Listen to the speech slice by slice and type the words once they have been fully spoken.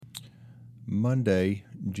Monday,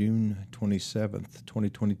 June 27th,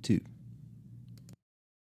 2022.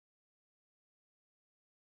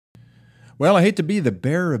 Well, I hate to be the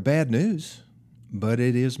bearer of bad news, but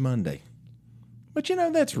it is Monday. But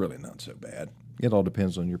that's really not so bad. It all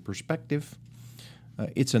depends on your perspective.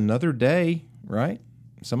 It's another day, right?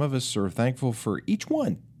 Some of us are thankful for each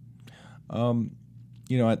one. I'm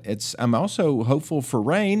also hopeful for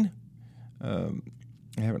rain. I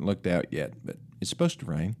haven't looked out yet, but it's supposed to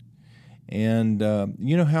rain. And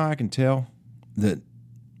you know how I can tell that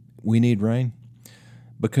we need rain?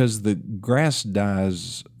 Because the grass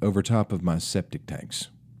dies over top of my septic tanks.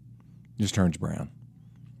 It just turns brown.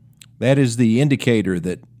 That is the indicator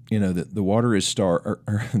that, that the water is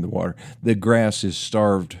the grass is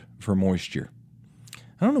starved for moisture.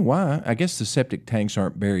 I don't know why. I guess the septic tanks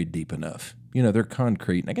aren't buried deep enough. They're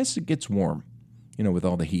concrete, and I guess it gets warm, with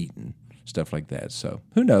all the heat and stuff like that. So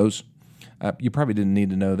who knows? You probably didn't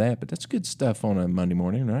need to know that, but that's good stuff on a Monday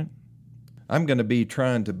morning, right? I'm going to be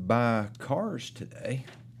trying to buy cars today.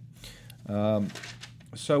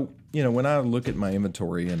 So, when I look at my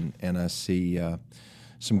inventory and I see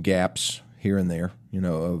some gaps here and there,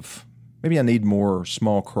 of maybe I need more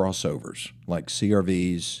small crossovers like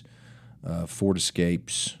CRVs, Ford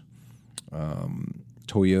Escapes,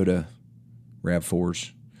 Toyota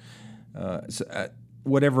RAV4s,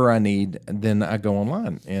 whatever I need, then I go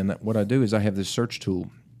online. And what I do is I have this search tool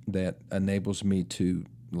that enables me to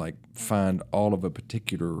find all of a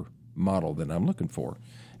particular model that I'm looking for.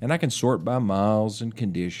 And I can sort by miles and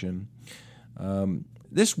condition.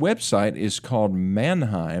 This website is called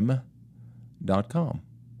Manheim.com.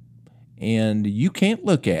 And you can't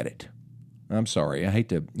look at it. I'm sorry. I hate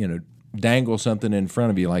to, dangle something in front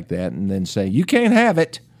of you like that and then say, you can't have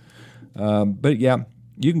it. But yeah,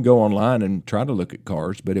 you can go online and try to look at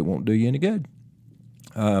cars, but it won't do you any good.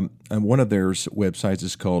 And one of their websites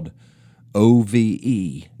is called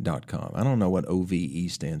OVE.com. I don't know what OVE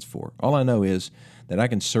stands for. All I know is that I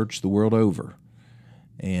can search the world over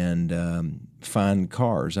and find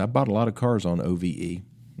cars. I bought a lot of cars on OVE.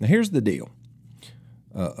 Now, here's the deal.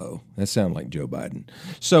 Uh-oh, that sounded like Joe Biden.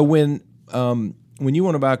 So when you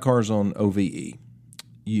want to buy cars on OVE,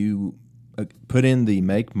 you put in the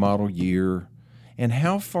make, model, year, and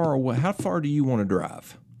how far do you want to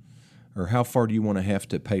drive? Or how far do you want to have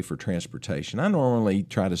to pay for transportation? I normally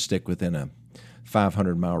try to stick within a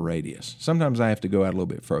 500-mile radius. Sometimes I have to go out a little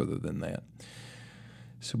bit further than that.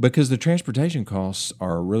 So because the transportation costs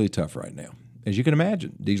are really tough right now. As you can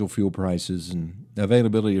imagine, diesel fuel prices and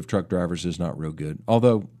availability of truck drivers is not real good.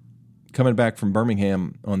 Although, coming back from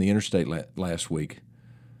Birmingham on the interstate last week,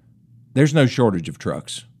 there's no shortage of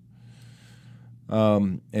trucks,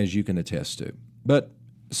 as you can attest to. But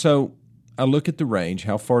so I look at the range,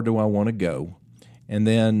 how far do I want to go, and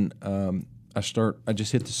then I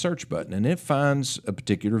just hit the search button, and it finds a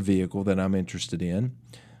particular vehicle that I'm interested in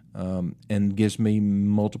and gives me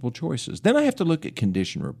multiple choices. Then I have to look at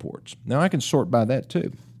condition reports. Now, I can sort by that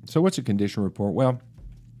too. So what's a condition report? Well,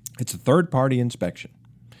 it's a third-party inspection.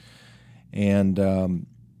 And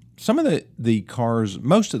some of the cars,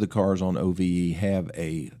 most of the cars on OVE have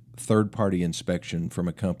a third-party inspection from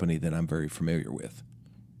a company that I'm very familiar with,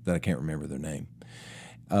 that I can't remember their name.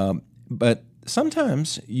 But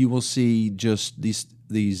sometimes you will see just these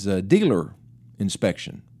dealer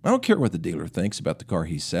inspection. I don't care what the dealer thinks about the car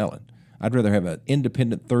he's selling. I'd rather have an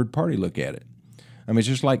independent third party look at it. I mean, it's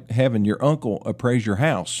just like having your uncle appraise your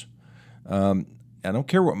house. I don't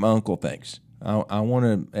care what my uncle thinks. I want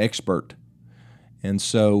an expert. And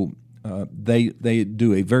so they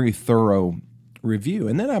do a very thorough review.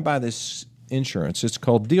 And then I buy this insurance. It's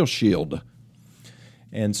called Deal Shield.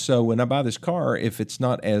 And so when I buy this car, if it's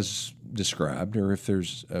not as described, or if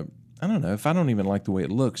there's, I don't know, if I don't even like the way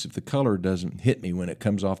it looks, if the color doesn't hit me when it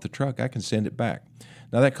comes off the truck, I can send it back.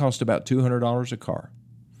 Now, that costs about $200 a car.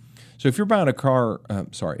 So if you're buying a car,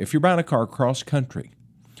 cross country,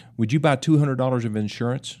 would you buy $200 of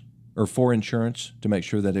insurance or for insurance to make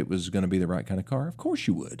sure that it was going to be the right kind of car? Of course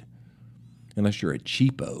you would, unless you're a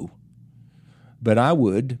cheapo. But I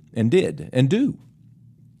would and did and do.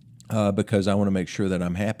 Because I want to make sure that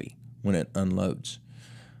I'm happy when it unloads.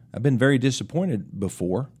 I've been very disappointed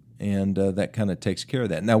before, and that kind of takes care of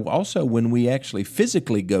that. Now, also, when we actually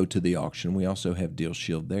physically go to the auction, we also have Deal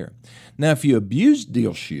Shield there. Now, if you abuse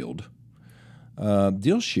Deal Shield,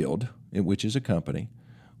 which is a company,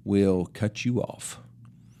 will cut you off.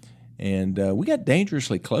 And we got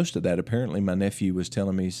dangerously close to that. Apparently, my nephew was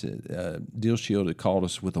telling me Deal Shield had called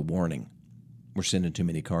us with a warning. We're sending too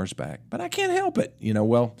many cars back. But I can't help it.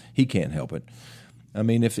 Well, he can't help it. I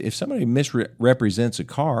mean, if somebody misrepresents a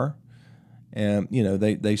car, And,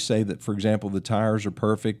 they say that, for example, the tires are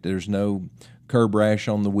perfect. There's no curb rash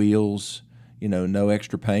on the wheels. No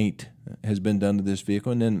extra paint has been done to this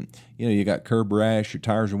vehicle. And then, you got curb rash, your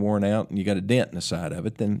tires are worn out, and you got a dent in the side of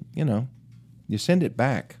it. Then, you send it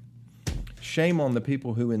back. Shame on the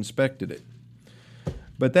people who inspected it.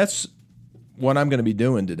 But that's what I'm going to be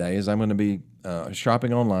doing today is I'm going to be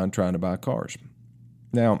shopping online trying to buy cars.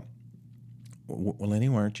 Now, well, Lenny,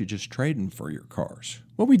 why aren't you just trading for your cars?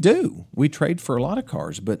 Well, we do. We trade for a lot of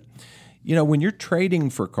cars. But, when you're trading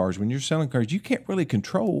for cars, when you're selling cars, you can't really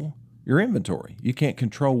control your inventory. You can't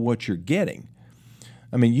control what you're getting.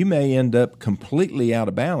 I mean, you may end up completely out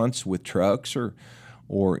of balance with trucks or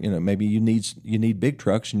maybe you need big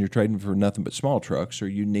trucks and you're trading for nothing but small trucks, or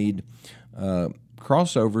you need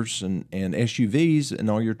crossovers and SUVs, and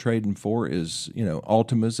all you're trading for is,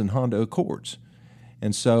 Altimas and Honda Accords.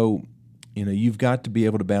 And so, you've got to be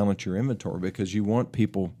able to balance your inventory because you want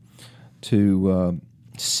people to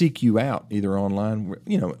seek you out either online.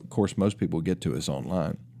 Of course, most people get to us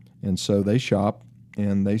online. And so they shop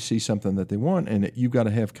and they see something that they want, and you've got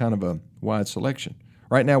to have kind of a wide selection.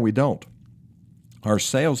 Right now, we don't. Our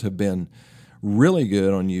sales have been really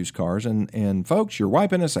good on used cars, and folks, you're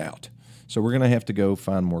wiping us out. So we're going to have to go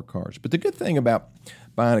find more cars. But the good thing about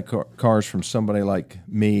buying cars from somebody like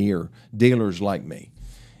me or dealers like me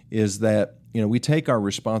is that, we take our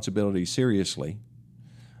responsibility seriously.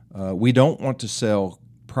 We don't want to sell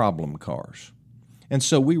problem cars. And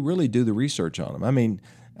so we really do the research on them. I mean,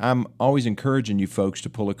 I'm always encouraging you folks to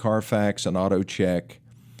pull a Carfax, an auto check,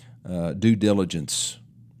 due diligence,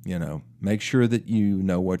 make sure that you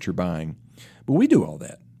know what you're buying. But we do all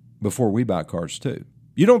that before we buy cars too.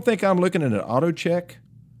 You don't think I'm looking at an auto check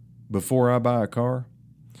before I buy a car?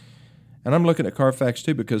 And I'm looking at Carfax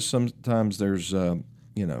too because sometimes there's, the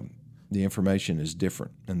information is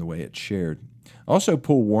different in the way it's shared. Also,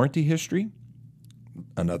 pull warranty history.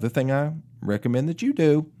 Another thing I recommend that you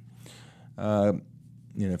do.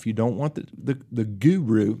 If you don't want the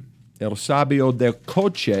guru, el sabio del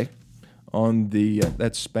coche, on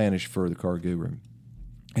that's Spanish for the car guru.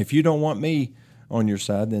 If you don't want me on your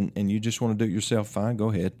side, and you just want to do it yourself, fine, go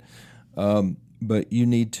ahead. But you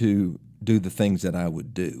need to do the things that I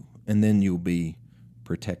would do, and then you'll be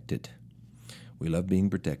protected. We love being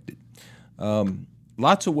protected.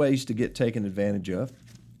 Lots of ways to get taken advantage of,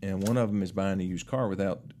 and one of them is buying a used car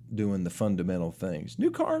without doing the fundamental things.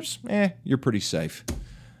 New cars, you're pretty safe.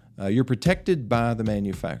 You're protected by the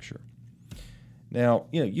manufacturer. Now,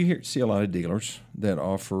 you see a lot of dealers that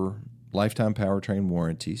offer lifetime powertrain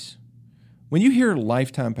warranties. When you hear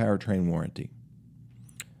lifetime powertrain warranty,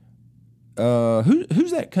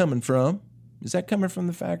 who's that coming from? Is that coming from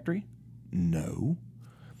the factory? No.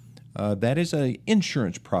 That is an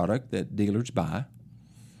insurance product that dealers buy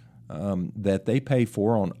that they pay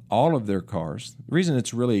for on all of their cars. The reason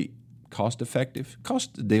it's really cost-effective,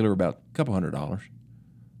 costs the dealer about a couple $100.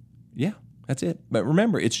 Yeah, that's it. But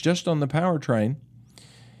remember, it's just on the powertrain.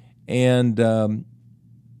 And,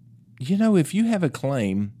 if you have a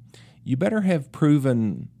claim, you better have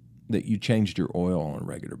proven that you changed your oil on a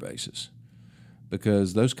regular basis,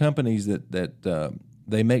 because those companies that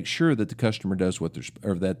they make sure that the customer does what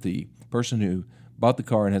or that the person who bought the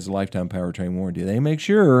car and has a lifetime powertrain warranty, they make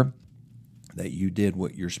sure that you did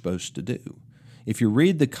what you're supposed to do. If you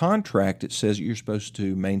read the contract, it says you're supposed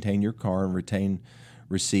to maintain your car and retain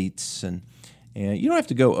receipts, and you don't have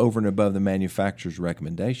to go over and above the manufacturer's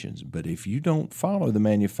recommendations. But if you don't follow the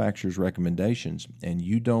manufacturer's recommendations and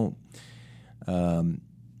you don't,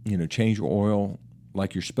 change your oil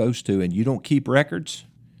like you're supposed to, and you don't keep records,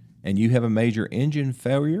 and you have a major engine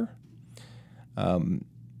failure,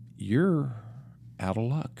 you're out of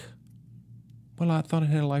luck. Well, I thought it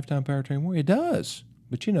had a lifetime powertrain warranty. It does,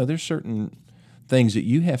 but there's certain things that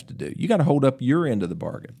you have to do. You got to hold up your end of the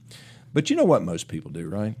bargain. But you know what most people do,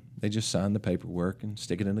 right? They just sign the paperwork and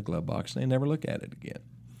stick it in the glove box, and they never look at it again.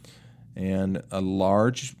 And a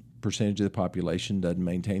large percentage of the population doesn't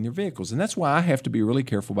maintain their vehicles. And that's why I have to be really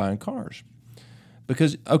careful buying cars.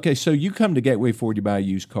 Because, okay, so you come to Gateway Ford, you buy a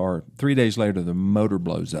used car. 3 days later, the motor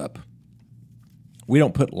blows up. We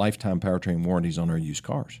don't put lifetime powertrain warranties on our used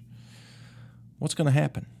cars. What's going to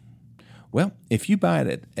happen? Well, if you buy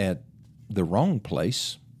it at the wrong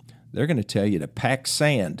place, they're going to tell you to pack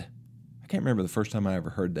sand. I can't remember the first time I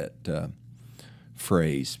ever heard that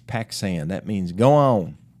phrase, pack sand. That means go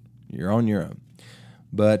on. You're on your own.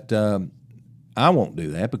 But I won't do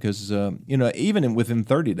that because, even within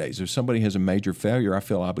 30 days, if somebody has a major failure, I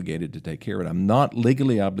feel obligated to take care of it. I'm not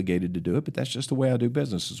legally obligated to do it, but that's just the way I do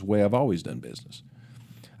business. It's the way I've always done business.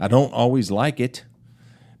 I don't always like it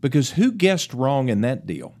because who guessed wrong in that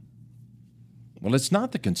deal? Well, it's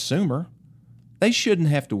not the consumer. they shouldn't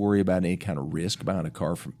have to worry about any kind of risk buying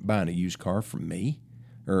a used car from me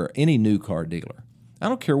or any new car dealer. I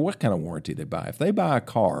don't care what kind of warranty they buy. If they buy a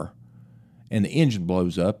car and the engine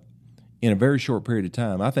blows up in a very short period of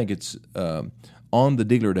time, I think it's on the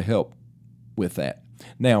dealer to help with that.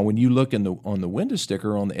 Now, when you look on the window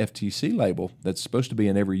sticker on the FTC label that's supposed to be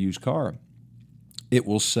in every used car, it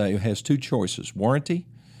will say, it has two choices, warranty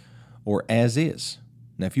or as is.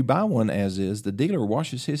 Now, if you buy one as is, the dealer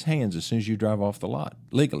washes his hands as soon as you drive off the lot,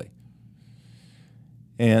 legally.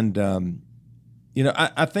 And,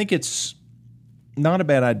 I think it's not a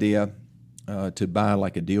bad idea to buy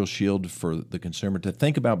like a deal shield for the consumer, to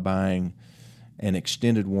think about buying an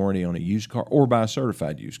extended warranty on a used car or buy a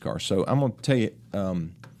certified used car. So I'm going to tell you,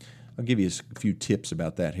 I'll give you a few tips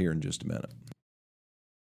about that here in just a minute.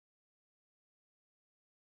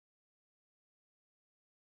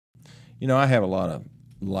 I have a lot of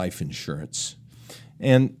life insurance,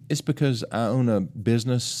 and it's because I own a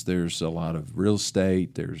business. There's a lot of real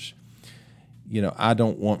estate. I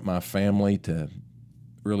don't want my family to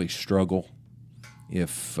really struggle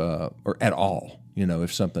or at all,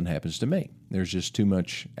 if something happens to me. There's just too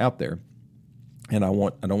much out there, and I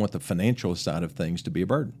don't want the financial side of things to be a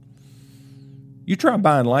burden. You try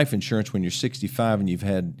buying life insurance when you're 65 and you've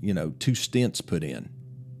had, 2 stents put in.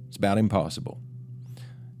 It's about impossible,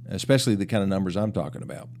 especially the kind of numbers I'm talking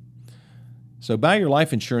about. So buy your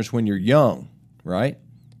life insurance when you're young, right?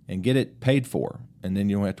 And get it paid for, and then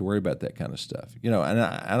you don't have to worry about that kind of stuff. And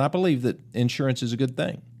I believe that insurance is a good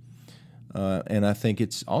thing. And I think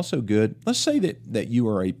it's also good. Let's say that you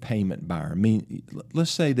are a payment buyer. I mean,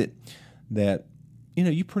 let's say that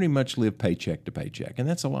you pretty much live paycheck to paycheck, and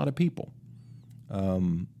that's a lot of people.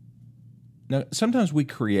 Now, sometimes we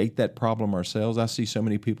create that problem ourselves. I see so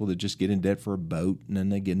many people that just get in debt for a boat, and then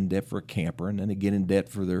they get in debt for a camper, and then they get in debt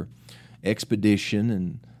for their expedition,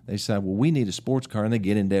 and they say, well, we need a sports car, and they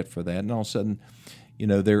get in debt for that, and all of a sudden,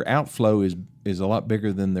 their outflow is a lot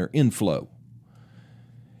bigger than their inflow.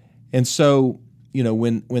 And so,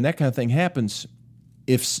 when that kind of thing happens,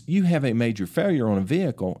 if you have a major failure on a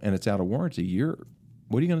vehicle and it's out of warranty,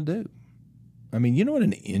 what are you going to do? I mean, you know what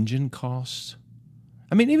an engine costs?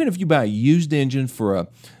 I mean, even if you buy a used engine for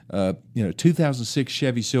a 2006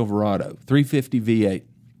 Chevy Silverado, 350 V8,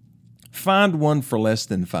 find one for less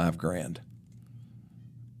than $5,000.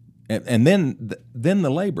 And then the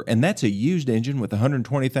labor, and that's a used engine with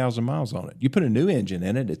 120,000 miles on it. You put a new engine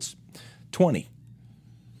in it, it's 20,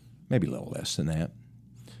 maybe a little less than that.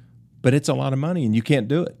 But it's a lot of money, and you can't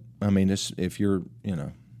do it. I mean, if you're,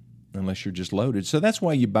 unless you're just loaded. So that's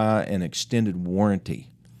why you buy an extended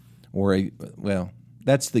warranty,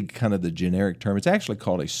 that's the kind of the generic term. It's actually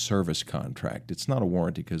called a service contract. It's not a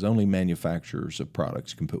warranty because only manufacturers of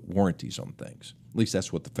products can put warranties on things. At least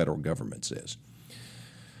that's what the federal government says.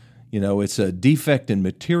 It's a defect in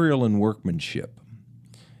material and workmanship.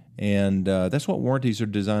 And that's what warranties are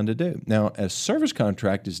designed to do. Now, a service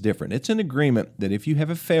contract is different. It's an agreement that if you have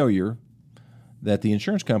a failure, that the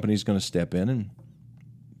insurance company is going to step in and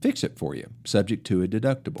fix it for you, subject to a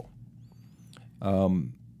deductible.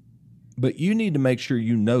 But you need to make sure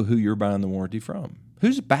you know who you're buying the warranty from.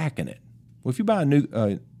 Who's backing it? Well, if you buy a new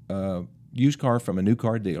used car from a new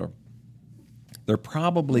car dealer, they're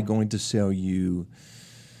probably going to sell you,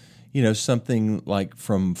 something like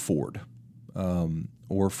from Ford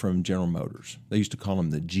or from General Motors. They used to call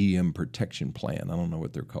them the GM Protection Plan. I don't know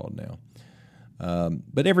what they're called now.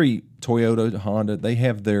 But every Toyota, Honda, they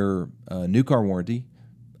have their new car warranty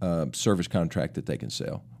service contract that they can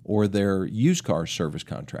sell, or their used car service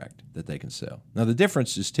contract that they can sell. Now, the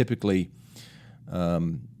difference is typically,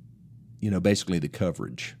 basically the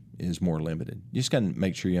coverage is more limited. You just got to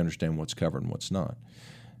make sure you understand what's covered and what's not.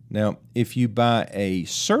 Now, if you buy a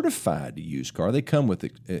certified used car, they come with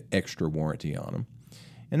extra warranty on them.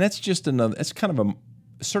 And that's just that's kind of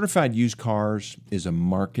certified used cars is a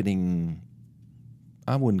marketing,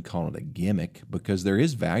 I wouldn't call it a gimmick because there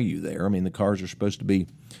is value there. I mean, the cars are supposed to be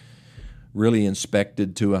really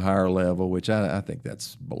inspected to a higher level, which I think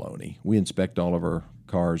that's baloney. We inspect all of our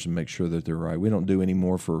cars and make sure that they're right. We don't do any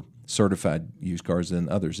more for certified used cars than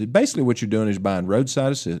others. Basically, what you're doing is buying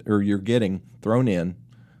roadside assistance, or you're getting thrown in,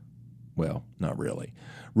 well, not really,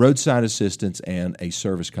 roadside assistance and a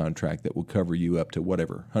service contract that will cover you up to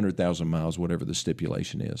whatever, 100,000 miles, whatever the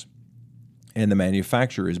stipulation is. And the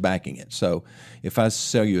manufacturer is backing it. So if I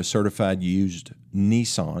sell you a certified used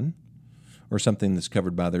Nissan or something that's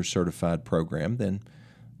covered by their certified program, then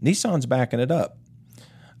Nissan's backing it up.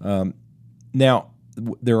 Now,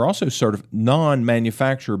 there are also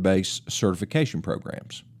non-manufacturer-based certification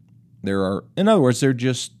programs. There are, in other words, they're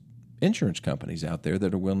just insurance companies out there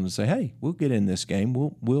that are willing to say, hey, we'll get in this game.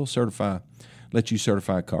 We'll certify let you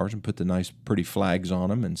certify cars and put the nice, pretty flags on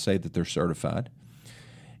them and say that they're certified.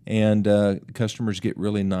 And customers get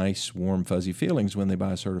really nice, warm, fuzzy feelings when they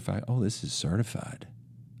buy a certified. Oh, this is certified.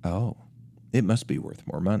 Oh, it must be worth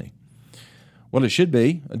more money. Well, it should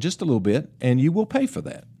be, just a little bit, and you will pay for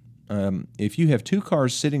that. If you have two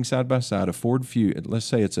cars sitting side by side, a Ford Fusion, let's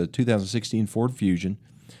say it's a 2016 Ford Fusion,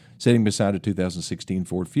 sitting beside a 2016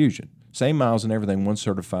 Ford Fusion. Same miles and everything, one's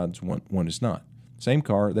certified, one is not. Same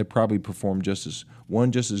car, they probably perform just as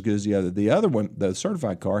good as the other. The other one, the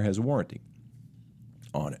certified car, has a warranty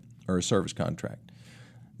on it, or a service contract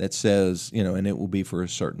that says, and it will be for a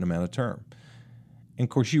certain amount of term. And of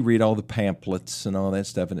course, you read all the pamphlets and all that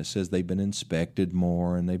stuff, and it says they've been inspected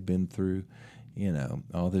more and they've been through,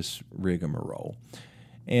 all this rigmarole.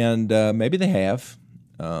 And maybe they have.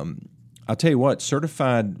 I'll tell you what,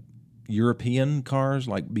 certified European cars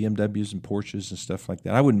like BMWs and Porsches and stuff like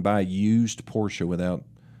that, I wouldn't buy a used Porsche without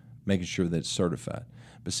making sure that it's certified.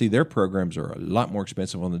 But see, their programs are a lot more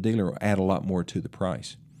expensive on the dealer, or add a lot more to the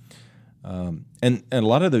price. And a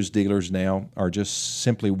lot of those dealers now are just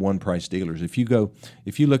simply one-price dealers. If you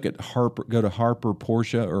look at go to Harper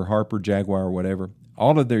Porsche or Harper Jaguar or whatever,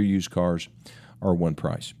 all of their used cars are one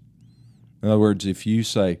price. In other words, if you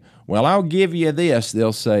say, well, I'll give you this,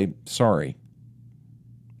 they'll say, sorry,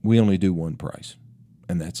 we only do one price,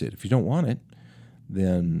 and that's it. If you don't want it,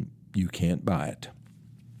 then you can't buy it.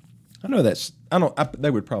 They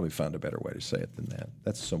would probably find a better way to say it than that.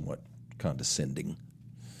 That's somewhat condescending.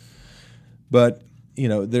 But,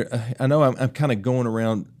 I know I'm kind of going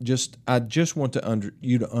around. I just want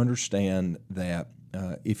you to understand that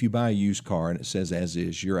if you buy a used car and it says as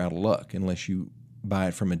is, you're out of luck unless you buy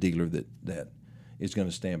it from a dealer that is going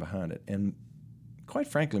to stand behind it. And quite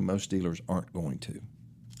frankly, most dealers aren't going to.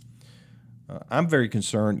 I'm very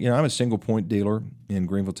concerned. I'm a single point dealer in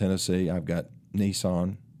Greenville, Tennessee. I've got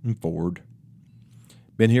Nissan and Ford.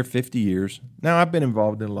 Been here 50 years. Now, I've been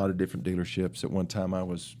involved in a lot of different dealerships. At one time, I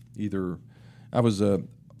was a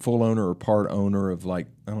full owner or part owner of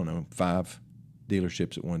 5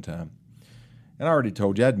 dealerships at one time. And I already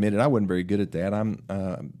told you, I admitted I wasn't very good at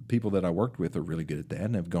that. People that I worked with are really good at that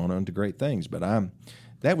and have gone on to great things. But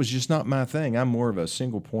that was just not my thing. I'm more of a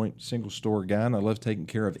single store guy, and I love taking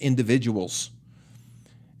care of individuals.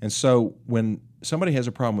 And so when somebody has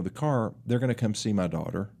a problem with a car, they're going to come see my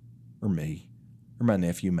daughter or me or my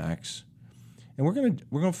nephew Max, and we're going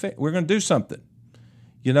to do something.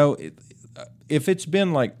 If it's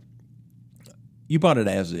been like you bought it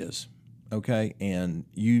as is, okay, and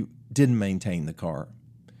you didn't maintain the car,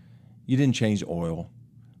 you didn't change oil,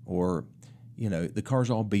 or the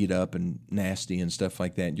car's all beat up and nasty and stuff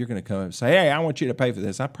like that, and you're going to come and say, hey, I want you to pay for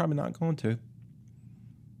this. I'm probably not going to. And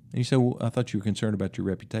you say, well, I thought you were concerned about your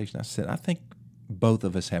reputation. I said, I think both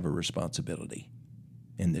of us have a responsibility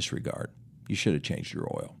in this regard. You should have changed your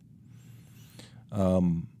oil.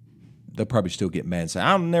 They'll probably still get mad and say,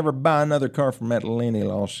 I'll never buy another car from that Lenny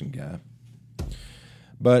Lawson guy.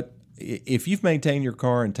 But if you've maintained your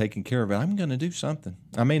car and taken care of it, I'm going to do something.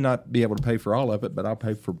 I may not be able to pay for all of it, but I'll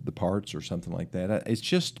pay for the parts or something like that. It's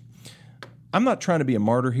just, I'm not trying to be a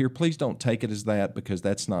martyr here. Please don't take it as that, because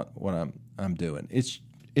that's not what I'm doing. It's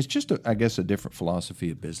just, I guess, a different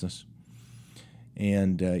philosophy of business.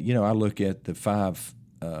 And, I look at the 5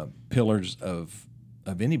 pillars of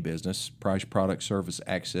any business: price, product, service,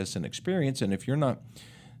 access, and experience. And if you're not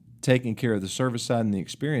taking care of the service side and the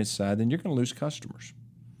experience side, then you're going to lose customers.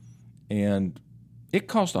 And it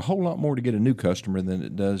costs a whole lot more to get a new customer than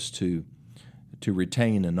it does to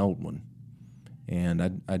retain an old one.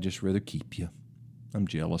 And I'd just rather keep you. I'm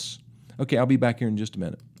jealous. Okay, I'll be back here in just a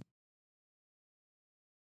minute.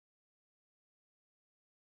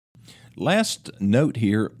 Last note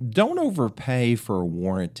here, don't overpay for a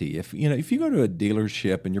warranty. If you go to a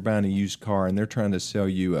dealership and you're buying a used car and they're trying to sell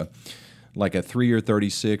you a 3-year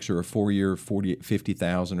 36 or a 4-year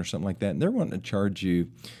 50,000 or something like that, and they're wanting to charge you,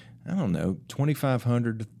 I don't know,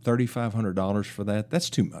 $2,500 to $3,500 for that, that's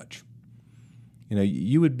too much.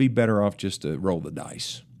 You would be better off just to roll the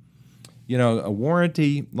dice. A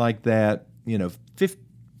warranty like that,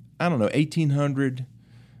 $1,800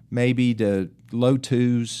 maybe to low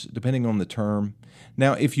twos, depending on the term.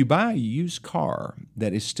 Now, if you buy a used car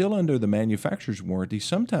that is still under the manufacturer's warranty,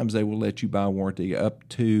 sometimes they will let you buy a warranty up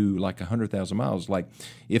to 100,000 miles. Like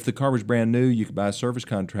if the car was brand new, you could buy a service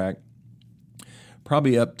contract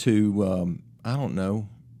probably up to,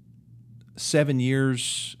 7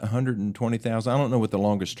 years, 120,000. I don't know what the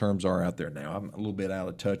longest terms are out there now. I'm a little bit out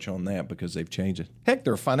of touch on that because they've changed it. Heck,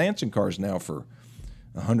 there are financing cars now for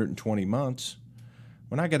 120 months.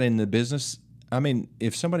 When I got into the business,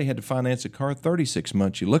 if somebody had to finance a car 36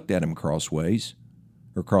 months, you looked at them crossways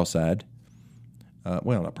or cross-eyed.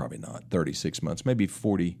 Well, probably not 36 months, maybe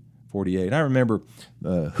 40, 48. I remember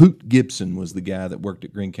Hoot Gibson was the guy that worked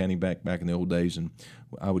at Greene County back in the old days, and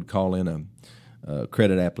I would call in a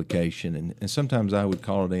credit application, and sometimes I would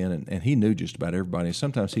call it in, and he knew just about everybody, and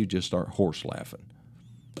sometimes he'd just start horse laughing.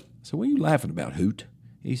 So what are you laughing about, Hoot?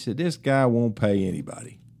 He said, this guy won't pay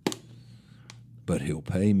anybody, but he'll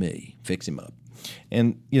pay me. Fix him up.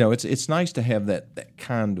 And, it's nice to have that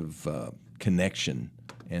kind of connection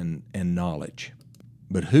and knowledge.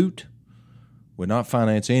 But Hoot would not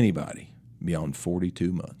finance anybody beyond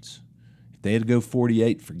 42 months. If they had to go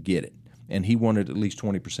 48, forget it. And he wanted at least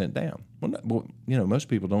 20% down. Well, most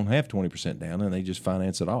people don't have 20% down, and they just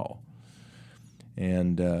finance it all.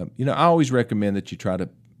 And, I always recommend that you try to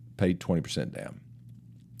pay 20% down.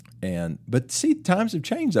 But see, times have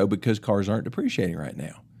changed, though, because cars aren't depreciating right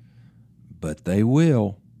now. But they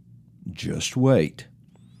will. Just wait.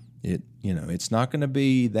 It's not going to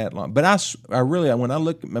be that long. But I really, when I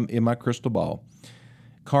look in my crystal ball,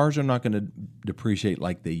 cars are not going to depreciate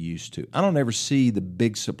like they used to. I don't ever see the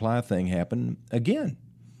big supply thing happen again,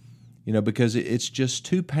 because it's just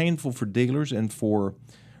too painful for dealers and for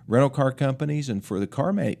rental car companies and for the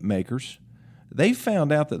car makers. They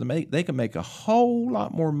found out that they can make a whole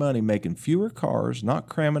lot more money making fewer cars, not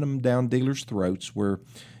cramming them down dealers' throats where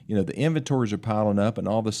the inventories are piling up, and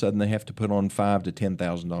all of a sudden they have to put on $5,000 to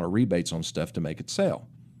 $10,000 rebates on stuff to make it sell.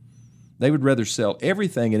 They would rather sell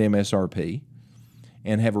everything at MSRP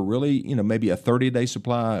and have a really, maybe a 30-day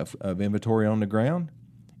supply of inventory on the ground,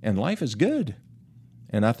 and life is good.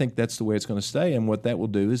 And I think that's the way it's going to stay. And what that will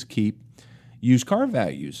do is keep used car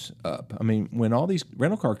values up. I mean, when all these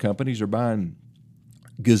rental car companies are buying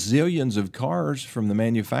gazillions of cars from the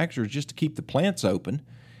manufacturers just to keep the plants open,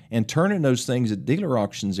 and turning those things at dealer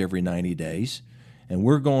auctions every 90 days, and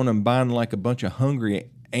we're going and buying like a bunch of hungry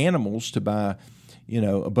animals to buy,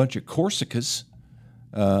 a bunch of Corsicas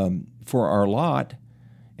for our lot,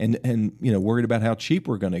 and worried about how cheap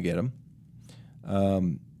we're going to get them,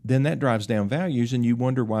 then that drives down values, and you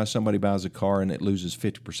wonder why somebody buys a car and it loses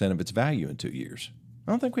 50% of its value in 2 years.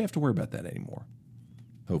 I don't think we have to worry about that anymore,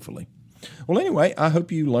 hopefully. Well, anyway, I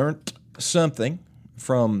hope you learned something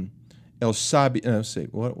from El Sabio, let's see,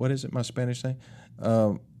 what is it, my Spanish name?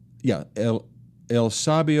 El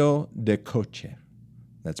Sabio de Coche.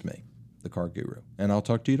 That's me, the car guru. And I'll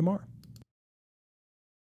talk to you tomorrow.